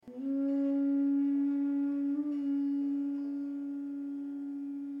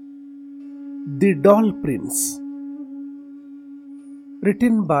The Doll Prince.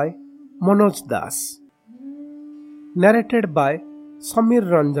 Written by Manoj Das. Narrated by Samir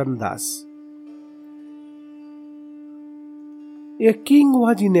Ranjan Das. A king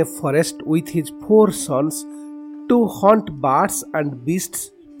was in a forest with his 4 sons to hunt birds and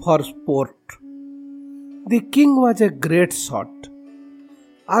beasts for sport. The king was a great shot.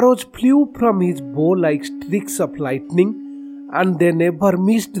 Arrows flew from his bow like streaks of lightning, and they never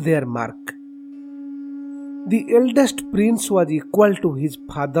missed their mark. The eldest prince was equal to his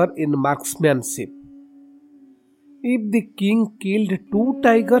father in marksmanship. If the king killed 2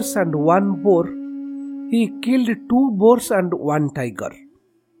 tigers and 1 boar, he killed 2 boars and 1 tiger.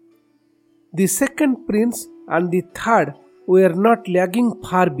 The second prince and the third were not lagging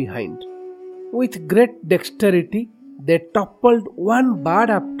far behind. With great dexterity, they toppled one bird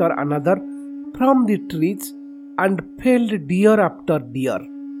after another from the trees and felled deer after deer.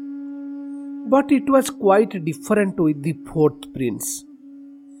 But it was quite different with the 4th prince.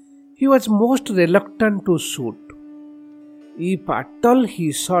 He was most reluctant to shoot. If at all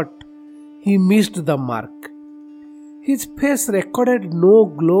he shot, he missed the mark. His face recorded no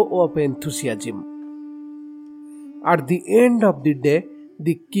glow of enthusiasm. At the end of the day,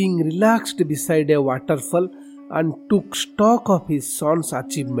 the king relaxed beside a waterfall and took stock of his son's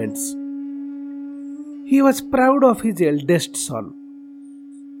achievements. He was proud of his eldest son,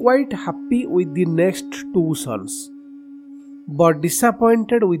 quite happy with the next 2 sons, but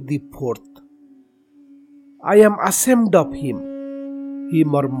disappointed with the 4th. "I am ashamed of him," he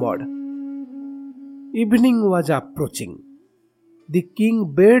murmured. Evening was approaching. The king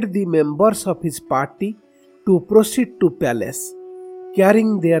bade the members of his party to proceed to palace,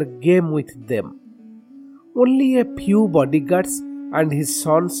 carrying their game with them. Only a few bodyguards and his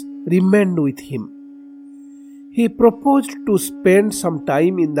sons remained with him. He proposed to spend some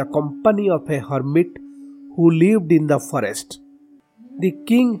time in the company of a hermit who lived in the forest. The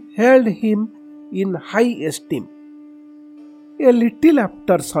king held him in high esteem. A little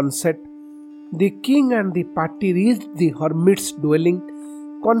after sunset, the king and the party reached the hermit's dwelling,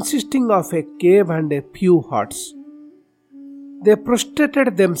 consisting of a cave and a few huts. They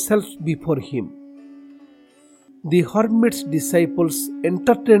prostrated themselves before him. The hermit's disciples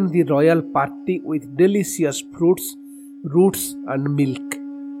entertained the royal party with delicious fruits, roots, and milk.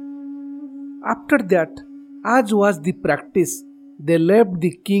 After that, as was the practice, they left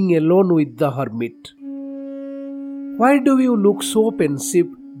the king alone with the hermit. "Why do you look so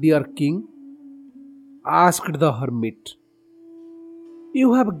pensive, dear king?" asked the hermit. "You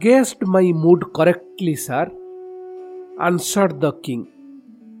have guessed my mood correctly, sir," answered the king.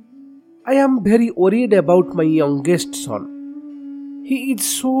 "I am very worried about my youngest son. He is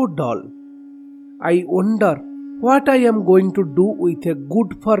so dull. I wonder what I am going to do with a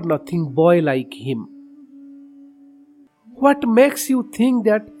good-for-nothing boy like him." "What makes you think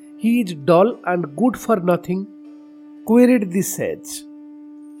that he is dull and good for nothing?" queried the sage.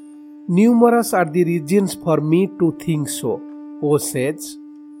 "Numerous are the reasons for me to think so, O sage,"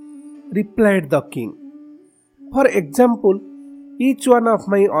 replied the king. "For example, each one of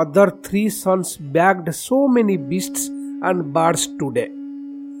my other 3 sons bagged so many beasts and birds today,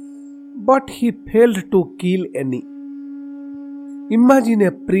 but he failed to kill any. Imagine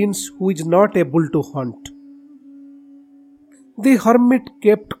a prince who is not able to hunt." The hermit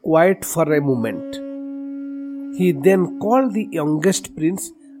kept quiet for a moment. He then called the youngest prince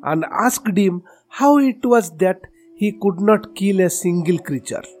and asked him how it was that he could not kill a single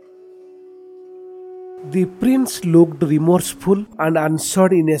creature. The prince looked remorseful and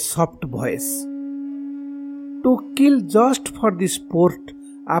answered in a soft voice, "To kill just for the sport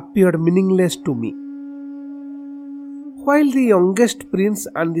appeared meaningless to me." While the youngest prince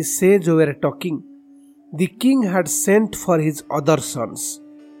and the sage were talking, the king had sent for his other sons.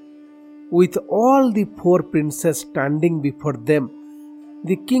 With all the 4 princes standing before them,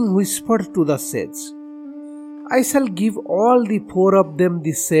 the king whispered to the sage, "I shall give all the 4 of them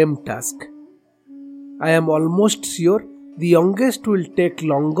the same task. I am almost sure the youngest will take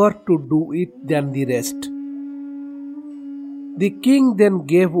longer to do it than the rest." The king then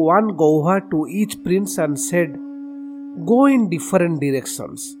gave 1 gauha to each prince and said, "Go in different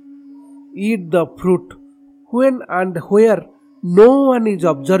directions. Eat the fruit when and where no one is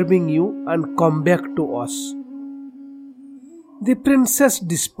observing you and come back to us." The princes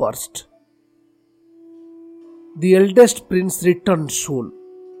dispersed. The eldest prince returned soon.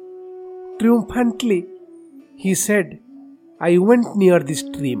 Triumphantly, he said, "I went near the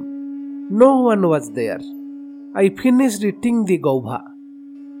stream. No one was there. I finished eating the gauha."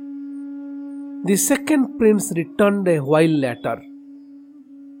 The second prince returned a while later.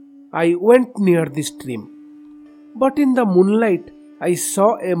 I went near the stream, but in the moonlight I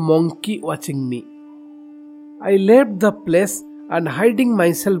saw a monkey watching me. I left the place and hiding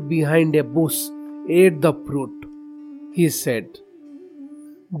myself behind a bush ate the fruit, he said.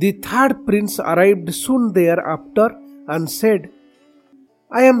 The third prince arrived soon thereafter and said,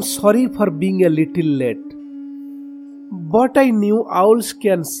 I am sorry for being a little late, but I knew owls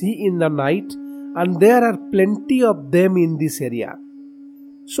can see in the night and there are plenty of them in this area.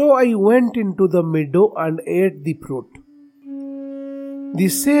 So I went into the meadow and ate the fruit. The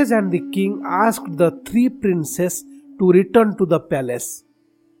sage and the king asked the three princes to return to the palace.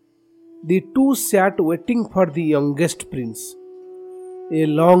 The two sat waiting for the youngest prince. A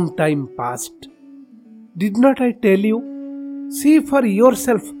long time passed. Did not I tell you? See for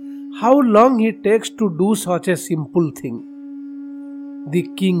yourself how long it takes to do such a simple thing, the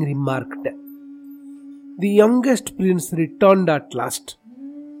king remarked. The youngest prince returned at last,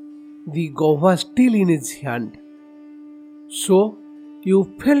 the guava still in his hand. So,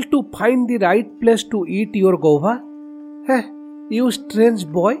 you failed to find the right place to eat your guava? Heh, you strange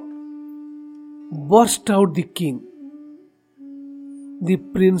boy! Burst out the king. The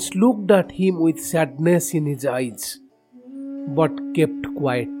prince looked at him with sadness in his eyes, but kept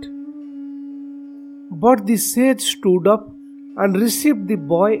quiet. But the sage stood up and received the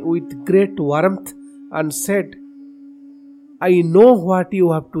boy with great warmth and said, I know what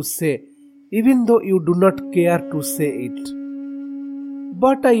you have to say, even though you do not care to say it.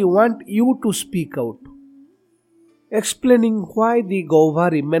 But I want you to speak out, explaining why the guava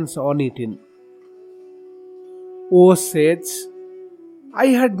remains uneaten. O sage, I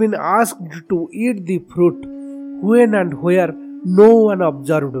had been asked to eat the fruit when and where no one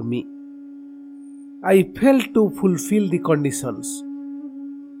observed me. I failed to fulfill the conditions.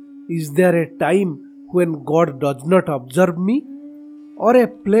 Is there a time when God does not observe me, or a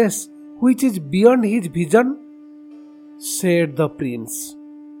place which is beyond his vision? Said the prince.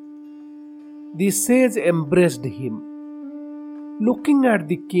 The sage embraced him. Looking at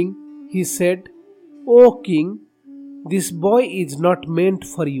the king, he said, O king, this boy is not meant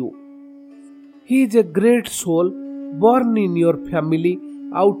for you. He is a great soul born in your family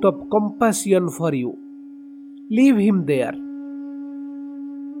out of compassion for you. Leave him there.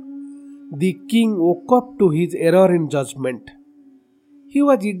 The king woke up to his error in judgment. He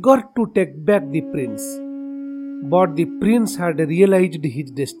was eager to take back the prince, but the prince had realized his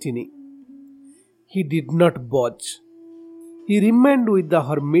destiny. He did not budge. He remained with the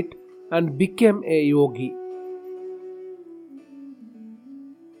hermit and became a yogi.